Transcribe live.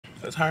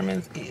Because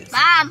Herman's is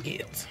Mom.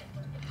 it.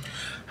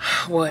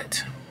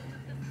 What?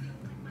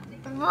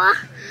 What?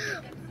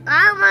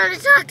 I want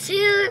to talk to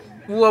you.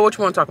 Well, what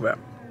you want to talk about?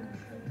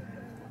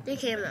 The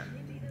camera.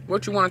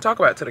 What you want to talk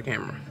about to the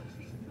camera?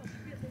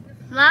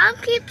 Mom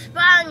keeps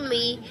bugging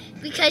me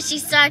because she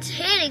starts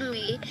hitting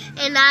me,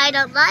 and I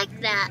don't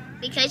like that.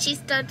 Because she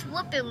starts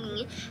whooping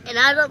me, and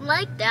I don't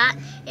like that.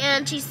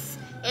 And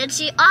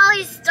she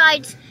always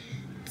starts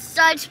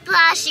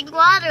splashing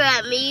water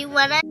at me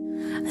when I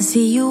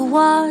see you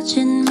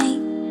watching me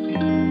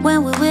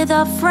when we're with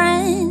our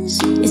friends.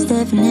 It's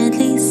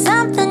definitely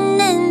something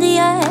in the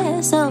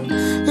air, so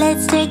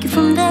let's take it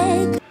from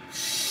there.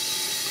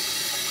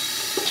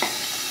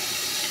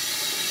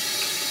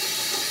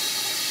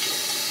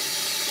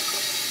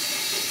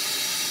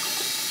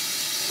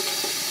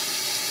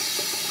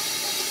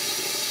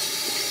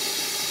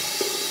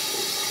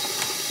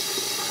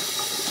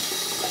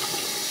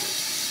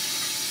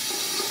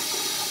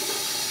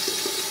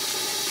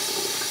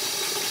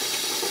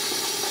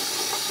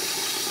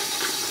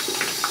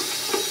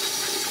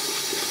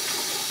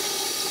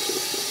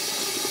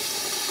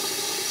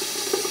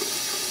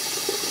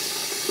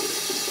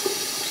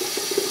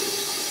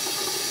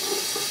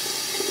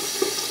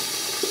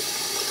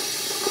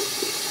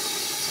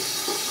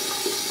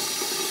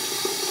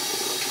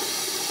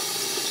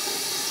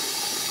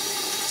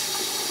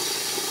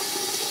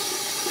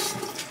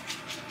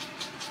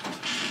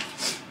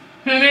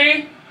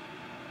 Penny?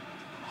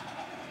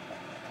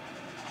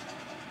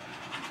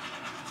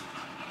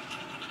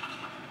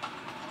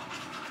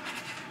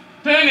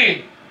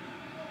 Penny!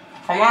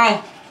 Come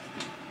on.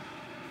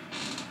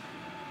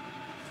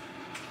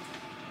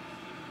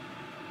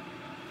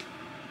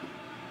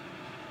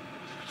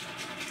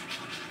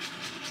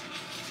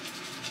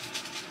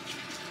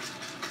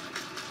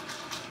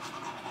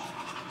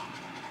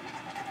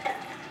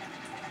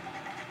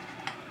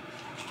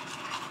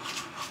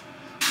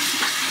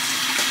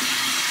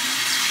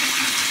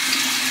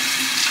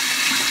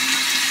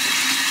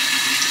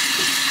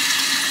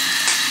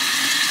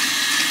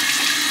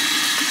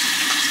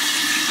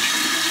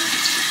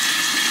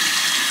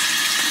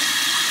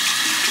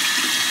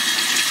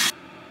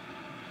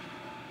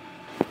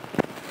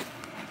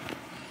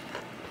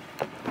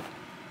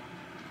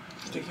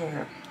 Stick your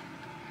hair.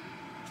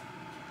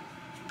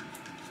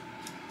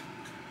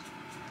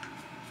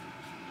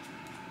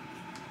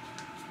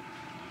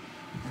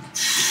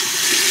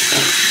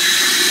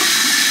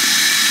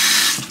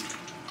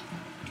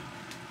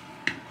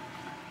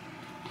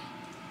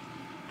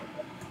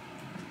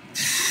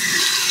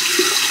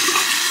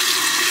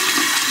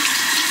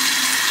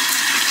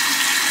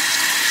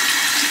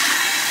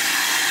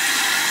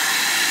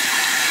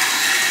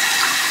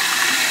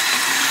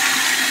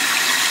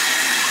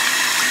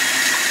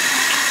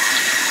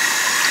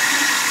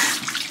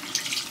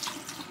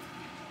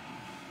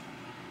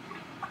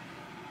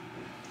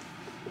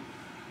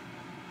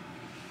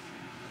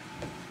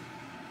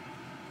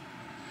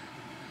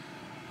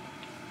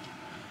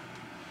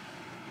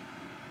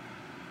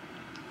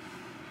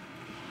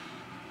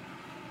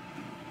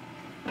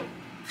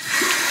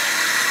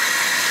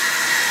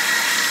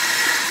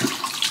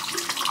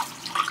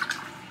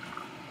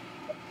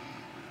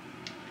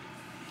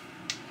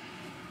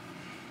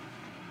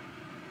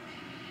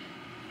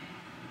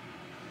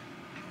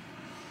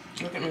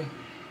 Look at me.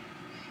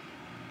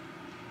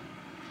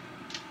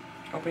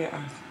 Open your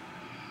eyes.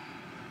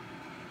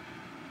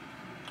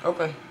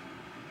 Open.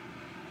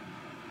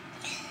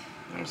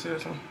 Let me see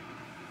this one.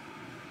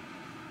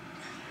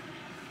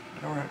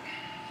 All right.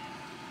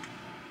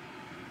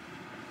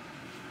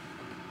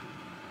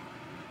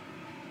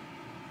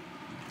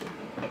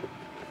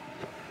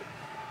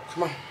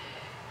 Come on.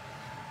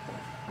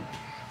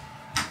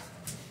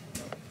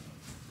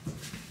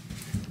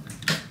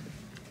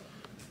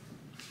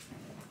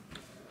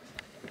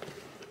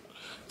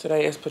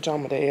 Today is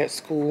pajama day at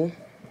school,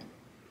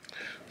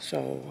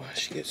 so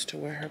she gets to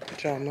wear her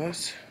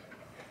pajamas.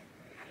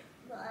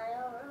 But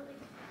I already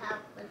have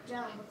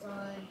pajamas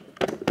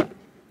on.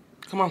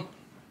 Come on.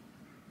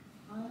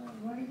 I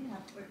already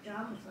have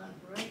pajamas on,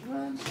 right,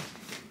 Ron?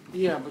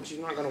 Yeah, but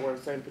you're not going to wear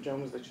the same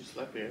pajamas that you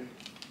slept in.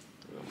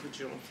 We're going to put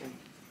you on some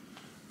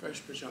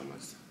fresh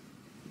pajamas.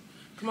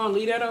 Come on,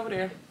 leave that over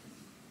there.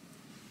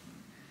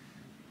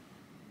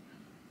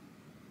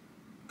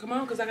 Come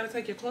on, because I got to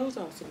take your clothes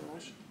off,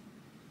 Solange.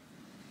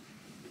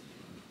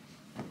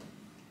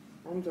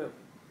 Arms up.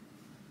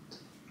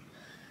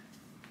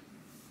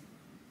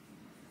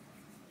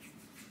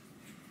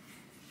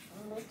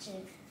 I'm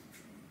itching.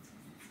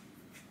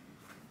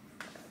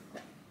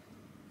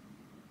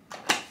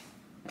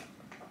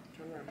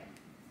 Turn around.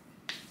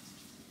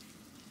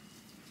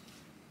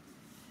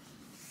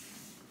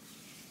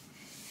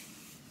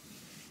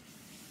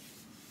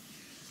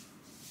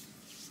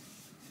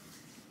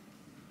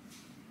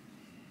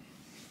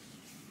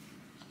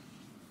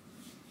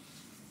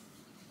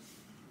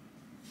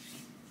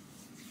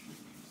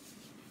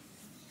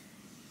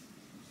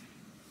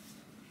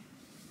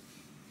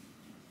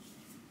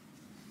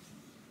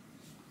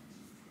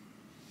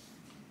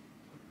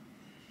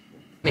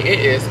 It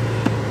is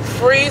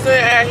freezing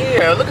out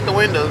here. Look at the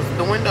windows.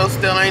 The windows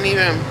still ain't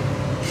even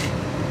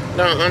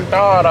done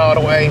unthawed all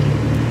the way.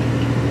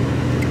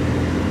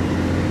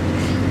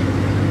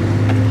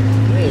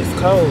 It's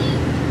cold.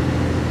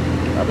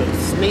 I've been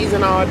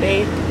sneezing all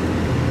day.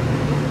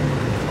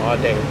 All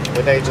day.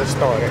 The day just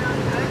started.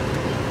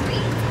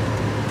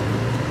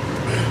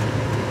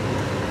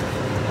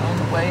 On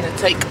the way to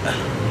take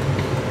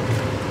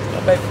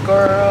my baby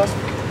girls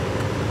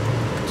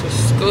to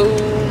school.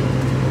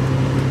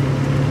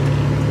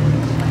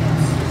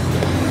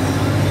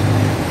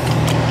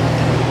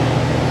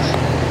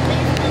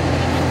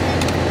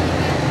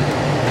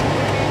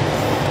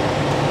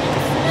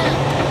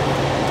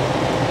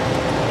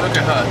 Look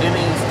at her, didn't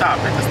even stop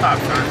at the stop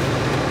sign.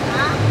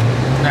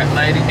 That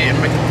lady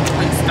didn't make a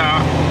complete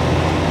stop.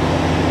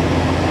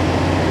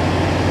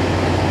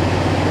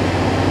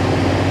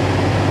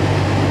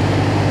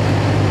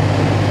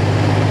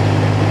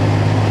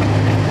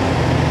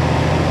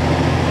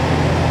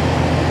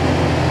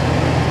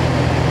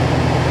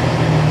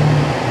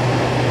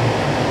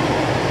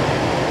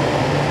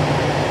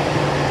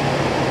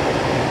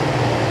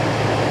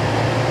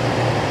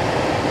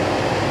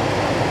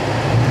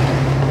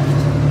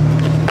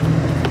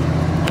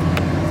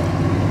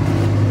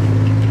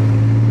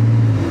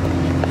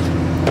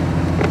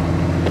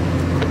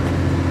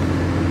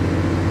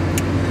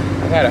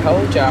 I gotta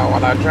hold y'all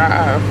while I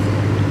drive.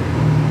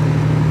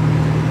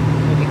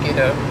 Need to get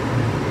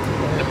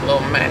one of them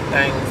little mat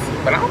things.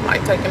 But I don't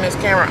like taking this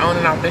camera on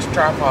and off this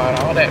tripod.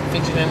 All that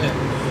fidgeting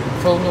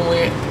and fooling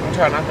with. I'm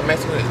trying not to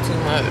mess with it too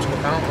much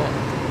because I don't want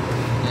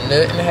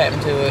nothing to happen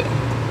to it.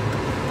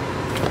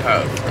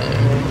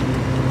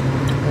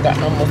 I got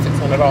no more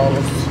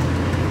 $600.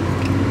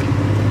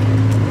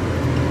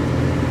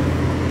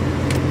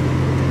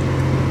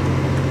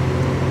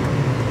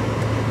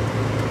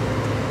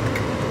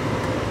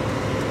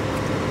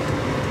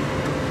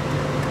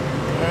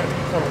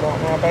 I'm gonna walk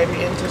my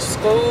baby into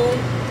school.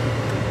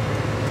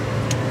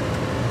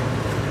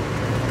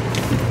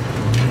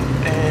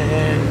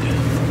 And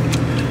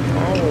I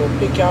will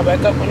pick y'all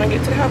back up when I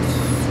get to the house.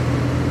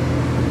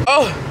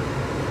 Oh!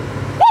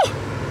 Woo!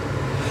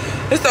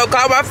 It's so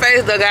cold my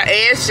face, though. Got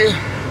ashy.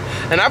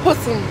 And I put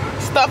some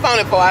stuff on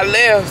it before I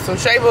left. Some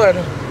shea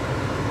butter.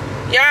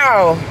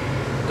 Y'all,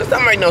 this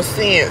don't make no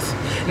sense.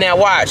 Now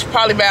watch,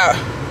 probably about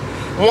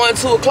 1,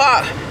 2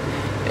 o'clock.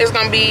 It's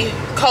gonna be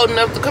cold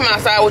enough to come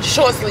outside with your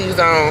short sleeves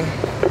on.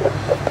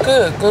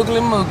 Good,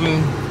 googly moogly.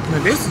 Now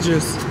this is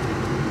just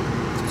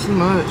too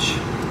much.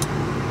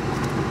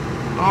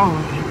 Oh,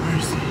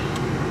 mercy.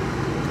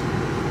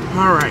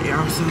 Alright,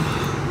 y'all, so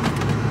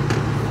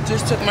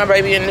just took my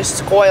baby in this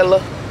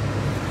spoiler.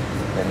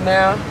 And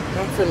now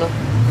I'm finna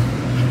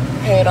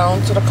head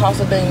on to the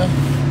Casadena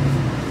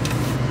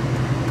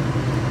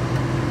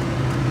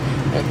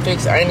and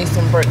fix Amy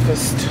some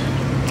breakfast.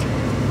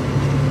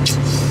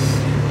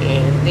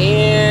 And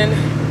then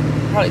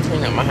probably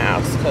clean up my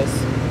house because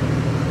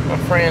my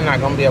friend not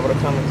gonna be able to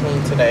come and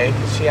clean today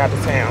because she out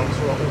of town.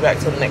 She won't be back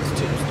till next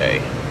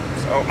Tuesday.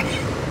 So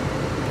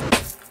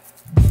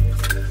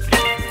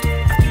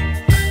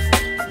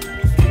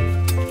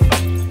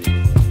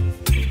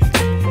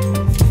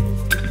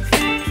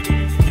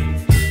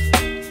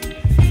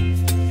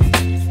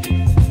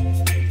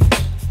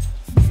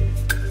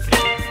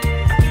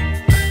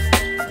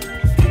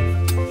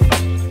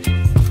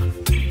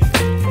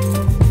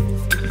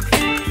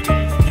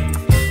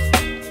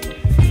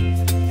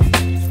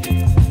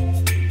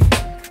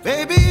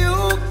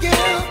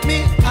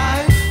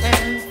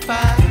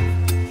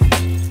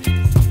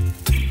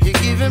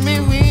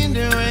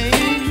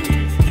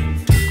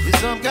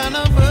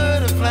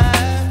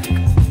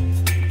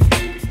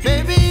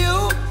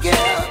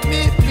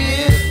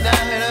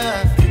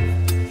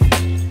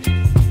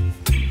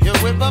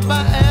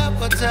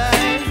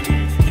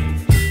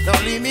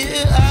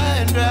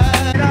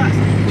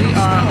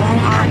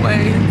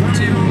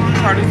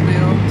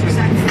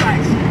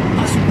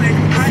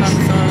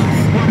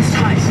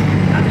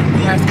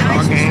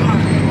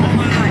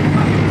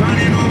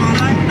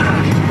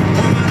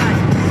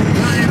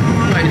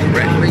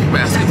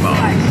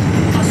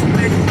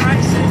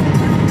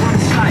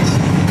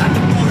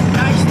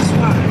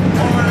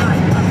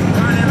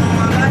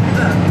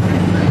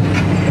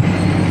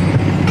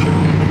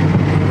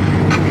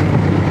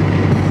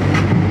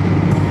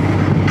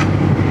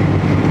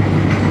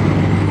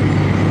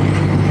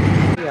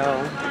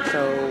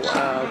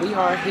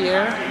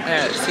here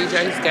at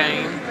CJ's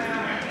game.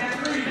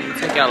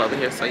 Take y'all over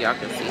here so y'all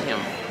can see him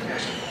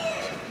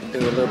do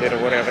a little bit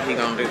of whatever he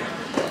gonna do.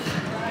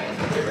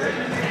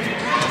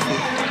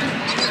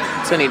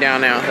 Sunny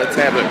down now, her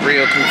tablet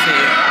real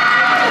content.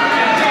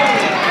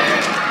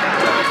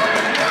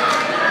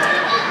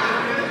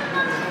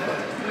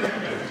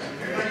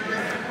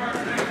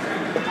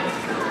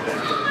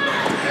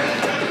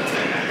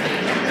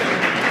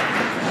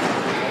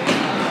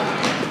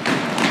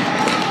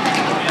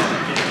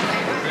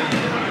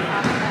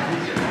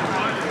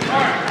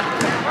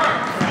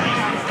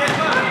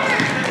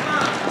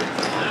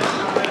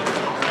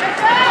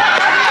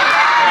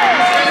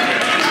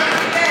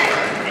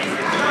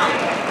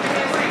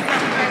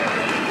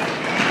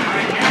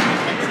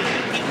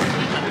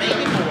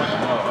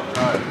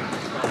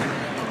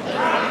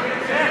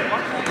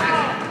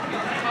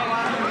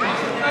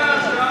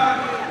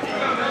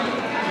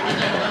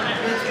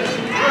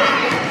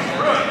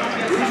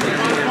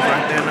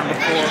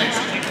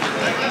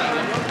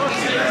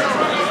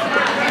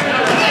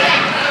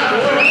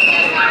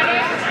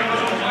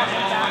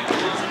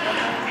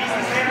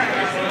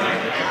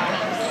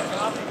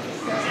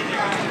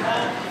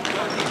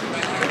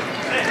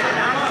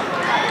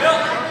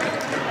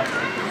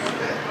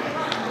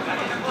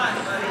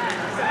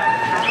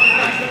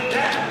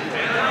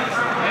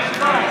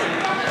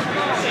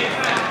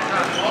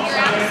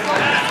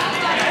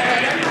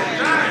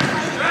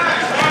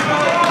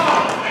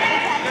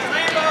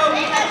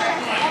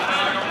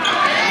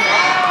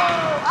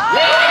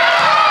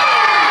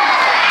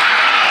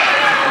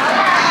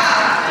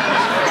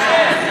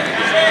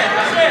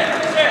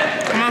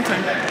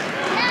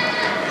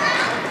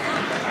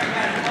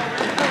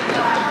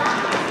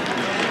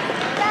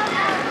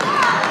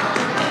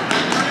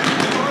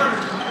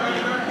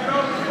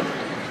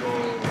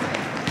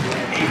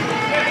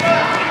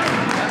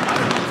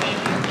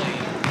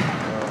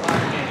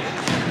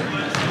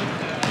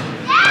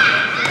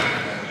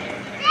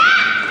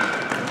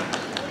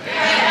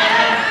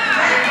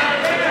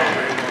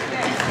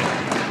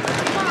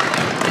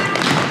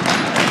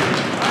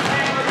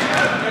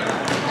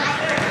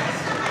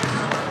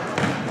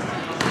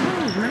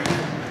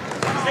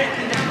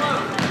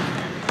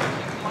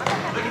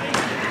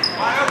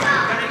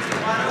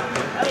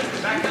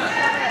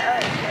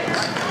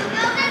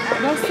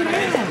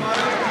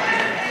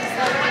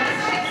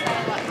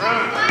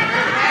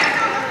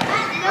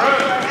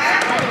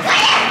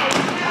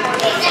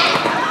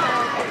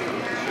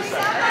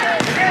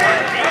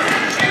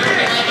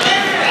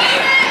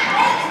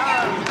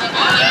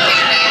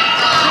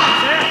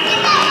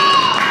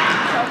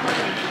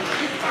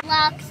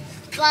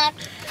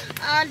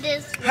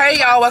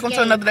 y'all, welcome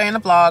to another day in the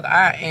vlog.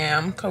 I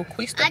am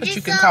Koukno, but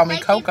you can call me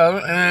Coco.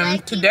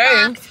 And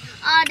today,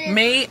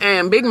 me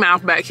and Big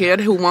Mouth back here,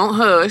 who won't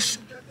hush,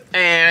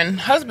 and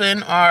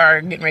husband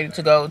are getting ready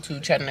to go to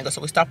Chattanooga.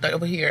 So we stopped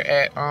over here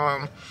at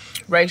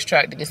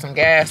Racetrack to get some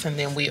gas, and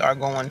then we are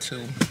going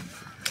to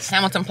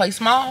Hamilton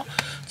Place Mall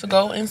to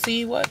go and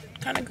see what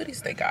kind of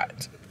goodies they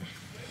got.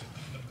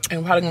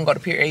 And we're probably gonna go to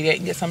Pier 88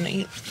 and get something to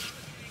eat,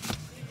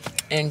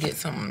 and get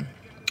some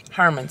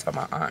Herman's for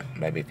my aunt.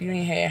 Baby, if you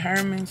ain't had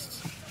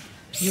Herman's,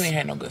 you ain't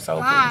had no good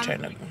soul food in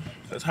Chattanooga.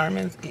 Because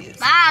Herman's is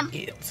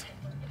it.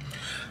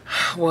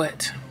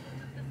 What?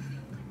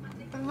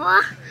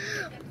 What?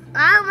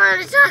 I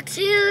want to talk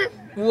to you.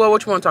 Well,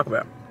 what you want to talk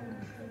about?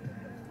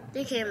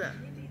 The camera.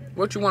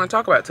 What you want to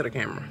talk about to the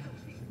camera?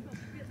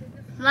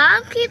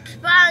 Mom keeps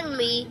bugging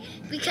me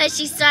because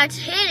she starts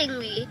hitting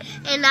me,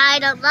 and I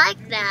don't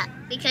like that.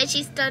 Because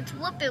she starts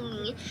whooping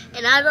me,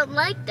 and I don't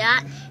like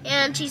that.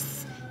 And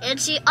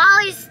she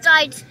always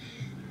starts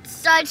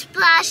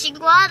splashing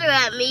water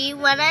at me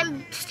when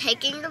I'm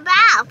taking a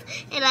bath,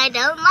 and I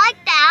don't like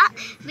that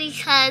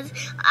because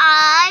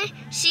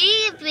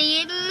she's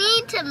being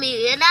mean to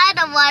me, and I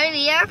don't want to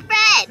be her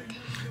friend.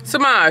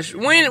 Samaj,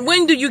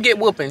 when do you get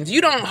whoopings?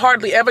 You don't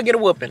hardly ever get a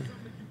whooping.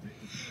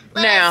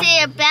 When I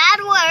say a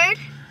bad word.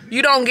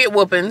 You don't get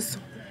whoopings.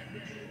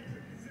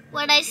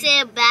 When I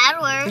say a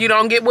bad word. You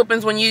don't get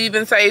whoopings when you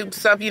even say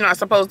stuff you're not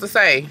supposed to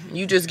say.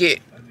 You just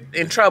get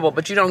in trouble,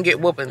 but you don't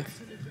get whoopings.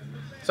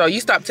 So you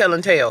stop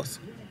telling tales.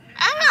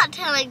 I'm not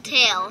telling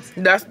tales.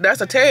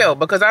 That's a tale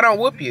because I don't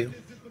whoop you.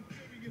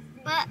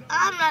 But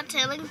I'm not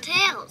telling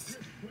tales.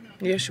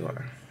 Yes, you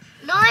are.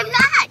 No, I'm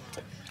not.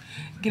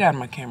 Get out of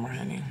my camera,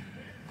 honey.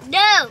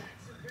 No.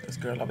 This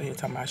girl over here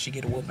talking about she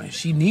get a whooping.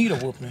 She need a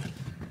whooping.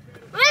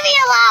 Leave me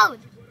alone.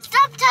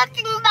 Stop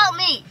talking about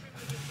me.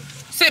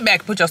 Sit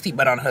back, put your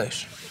seatbelt on,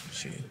 hush.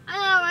 Shit.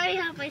 I already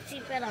have my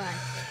seatbelt on.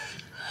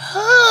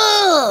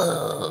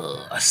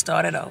 I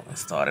started over.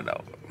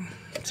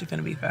 She's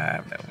gonna be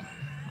 5 though.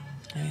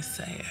 And it's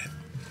sad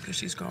because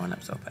she's growing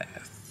up so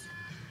fast.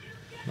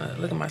 But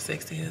look at my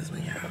sexy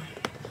husband, y'all.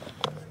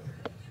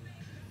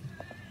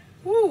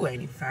 Woo,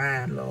 ain't he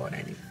fine, Lord,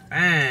 ain't he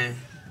fine.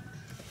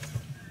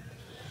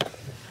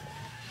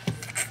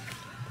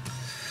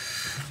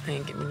 He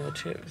ain't give me no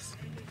chips.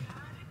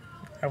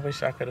 I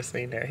wish I could have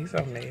seen that. He's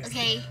so nasty.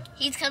 Okay,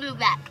 he's coming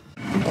back.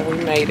 Well, we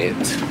made it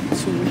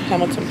to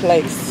Hamilton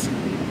Place.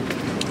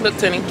 Look,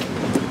 Tenny.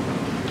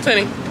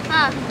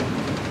 Huh?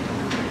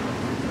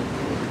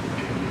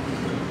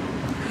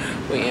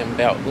 We in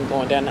Belt. We're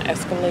going down the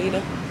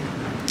escalator.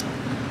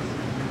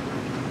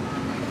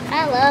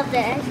 I love the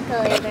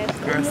escalators.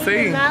 I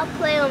see. Do not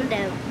play on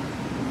them.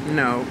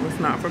 No, it's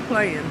not for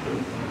playing. And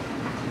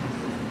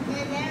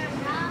they're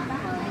not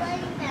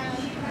playing them.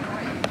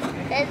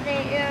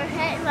 And your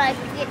head might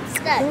get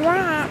stuck.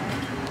 Right.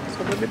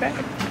 So we'll be back.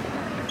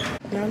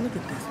 Now look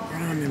at this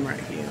ramen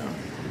right here.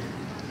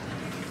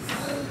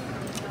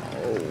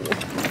 Oh.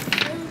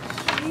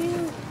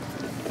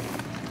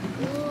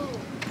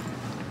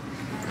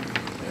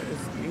 That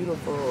is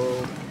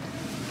beautiful.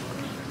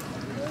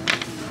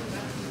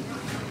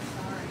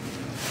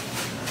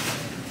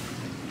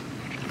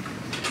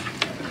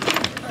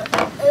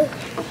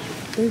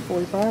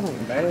 $3.45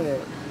 ain't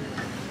bad.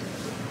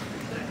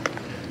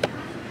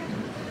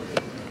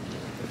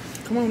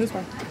 Come on, this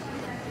way.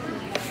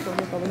 Go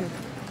look over here.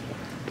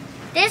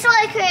 This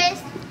way,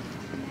 Chris.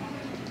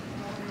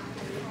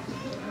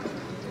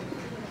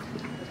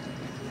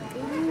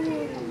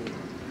 Ooh,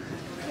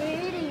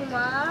 pretty,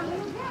 Mom.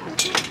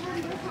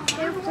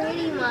 They're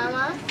pretty,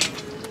 Mama.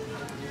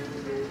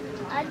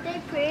 Aren't they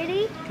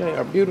pretty? They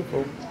are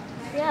beautiful.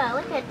 Yeah,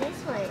 look at this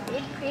one.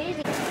 It's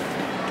pretty.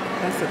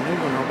 That's a new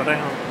one over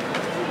there.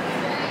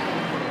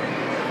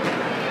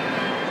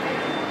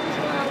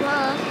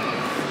 Mama,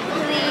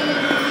 please.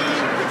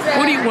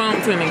 What do you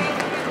want, Tenny? Please,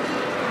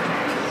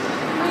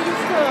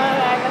 can I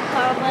ride a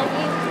car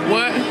buggy?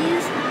 What?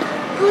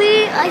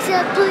 Please, I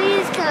said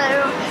please, can I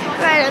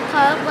ride a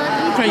car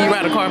buggy? Can you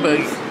ride a car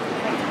buggy?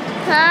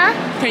 Huh?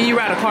 Can you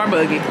ride a car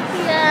buggy?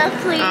 Yeah,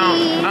 please. I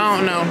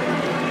don't know.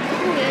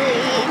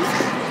 Please.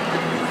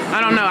 I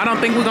don't know. I don't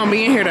think we're going to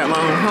be in here that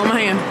long. Hold my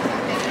hand.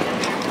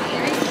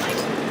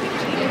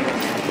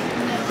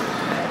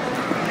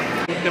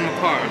 Give them a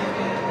car.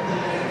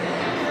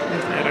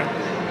 Look at her.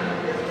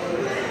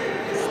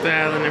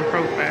 Styling and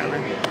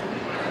profiling.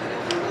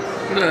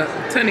 Look,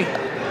 Tenny.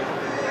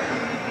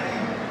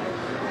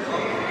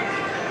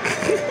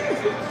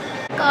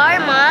 Car,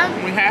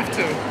 Mom. We have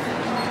to.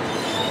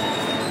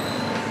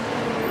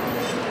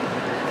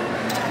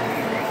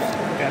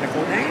 We gotta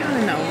go down,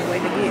 and the only way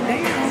to get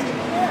down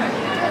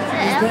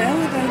is the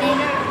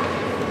elevator.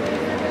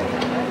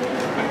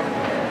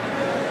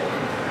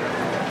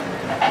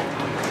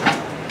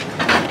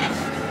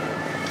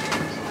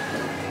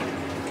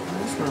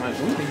 It's not like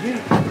over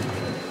here.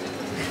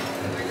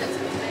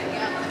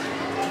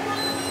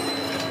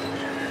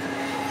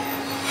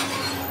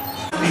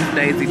 These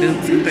Daisy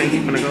Dukes, you think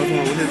he's gonna go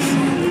somewhere with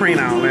his print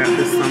all out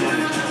this summer.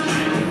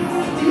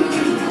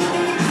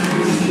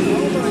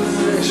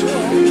 Come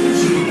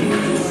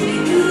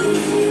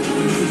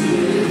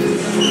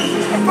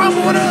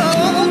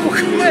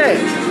back.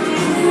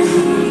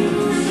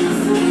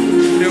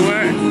 Do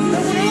what?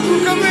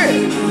 Come back.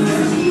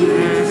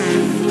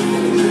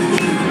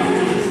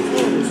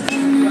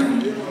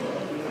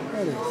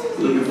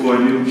 Looking for a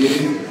new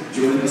gig?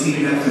 Join the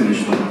team at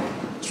Finish Line.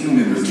 Team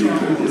members get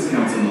full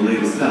discounts on the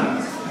latest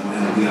stocks and will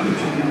have the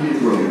opportunity to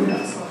grow with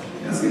us.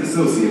 Ask an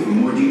associate for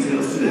more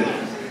details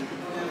today.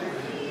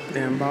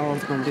 Damn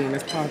ball's gonna be in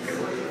his pocket.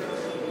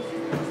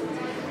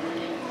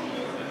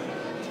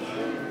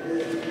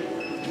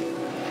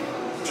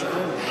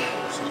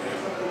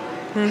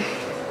 I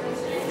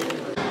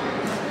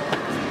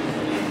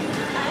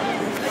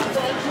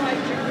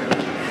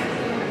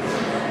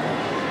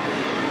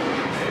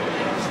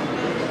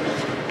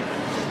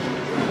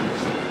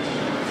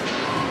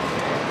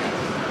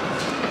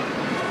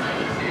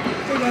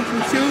got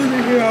some shoes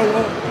in here I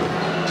want.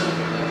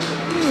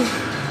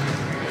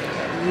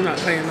 I'm not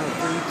paying no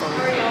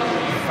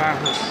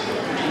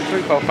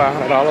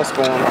 $500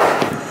 for them.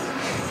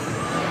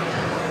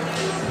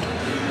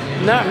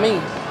 Not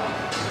me.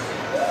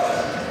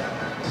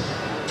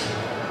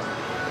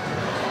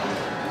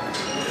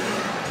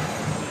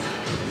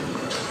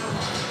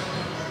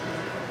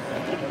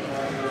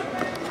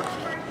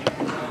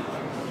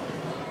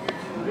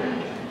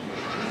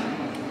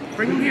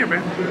 Bring them here,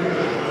 man.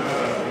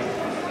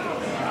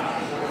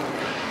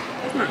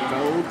 It's not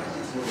gold.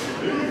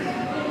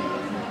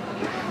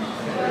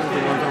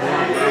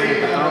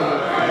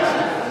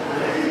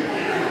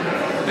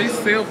 These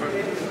silver.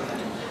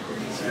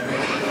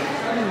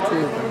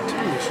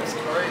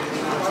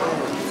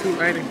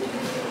 $280.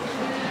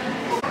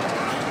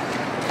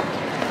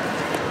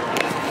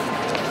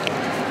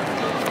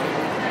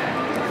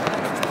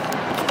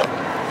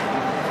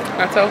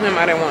 I told him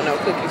I didn't want no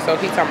cookies, so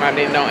he talking about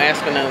then don't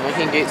ask for none when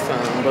he gets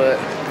some, but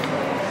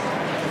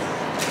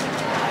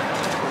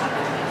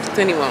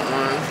then he want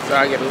one, so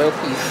I get a little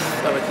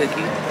piece of a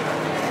cookie.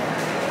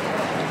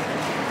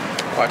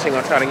 Watch, he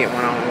gonna try to get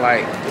one on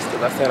light, just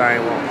because I said I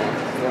ain't want one.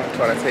 That's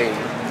what I tell you.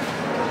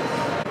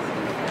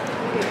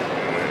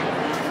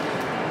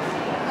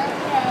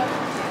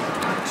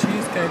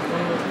 Cheesecake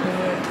one look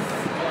good.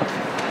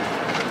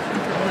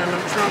 I have no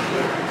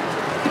chocolate.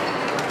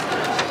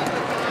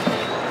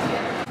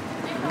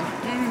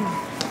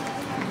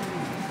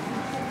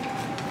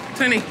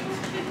 Tenny.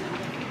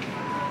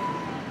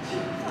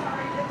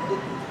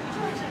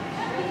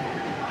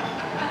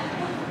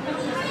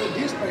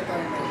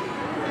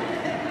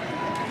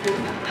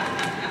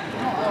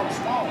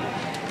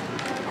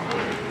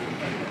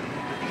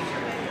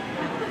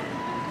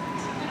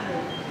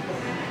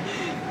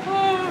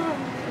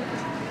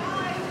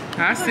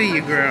 I see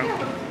you, girl.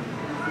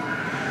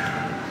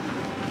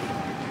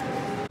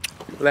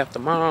 Left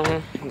them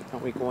on.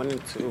 We going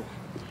into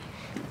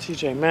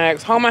TJ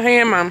Maxx. Hold my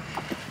hand, Mom.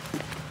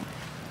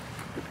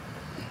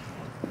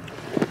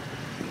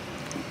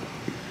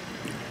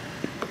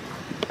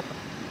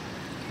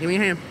 Give me a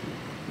hand.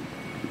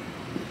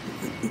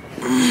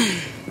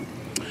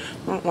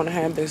 I don't want to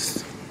have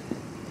this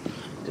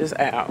just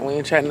out. We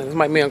in Chattanooga. This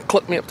might be gonna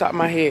clip me up top of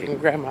my head and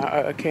grab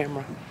my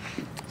camera.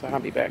 So I'll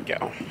be back,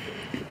 y'all.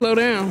 Slow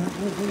down.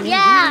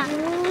 Yeah.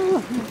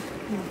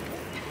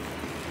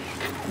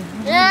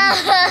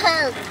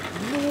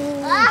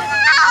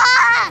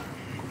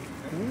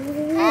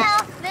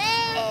 Help me.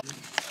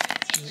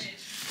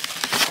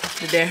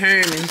 That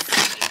Herman.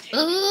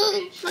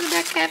 Ooh, look at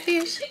that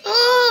catfish.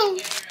 Ooh.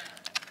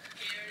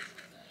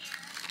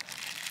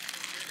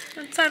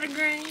 That ton of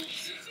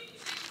greens.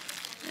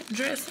 That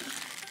dressing.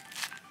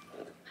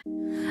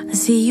 I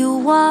see you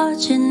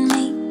watching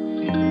me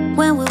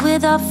when we're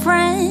with our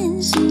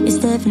friends. It's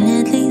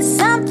definitely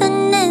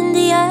something in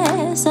the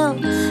air, so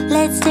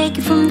let's take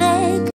it from there.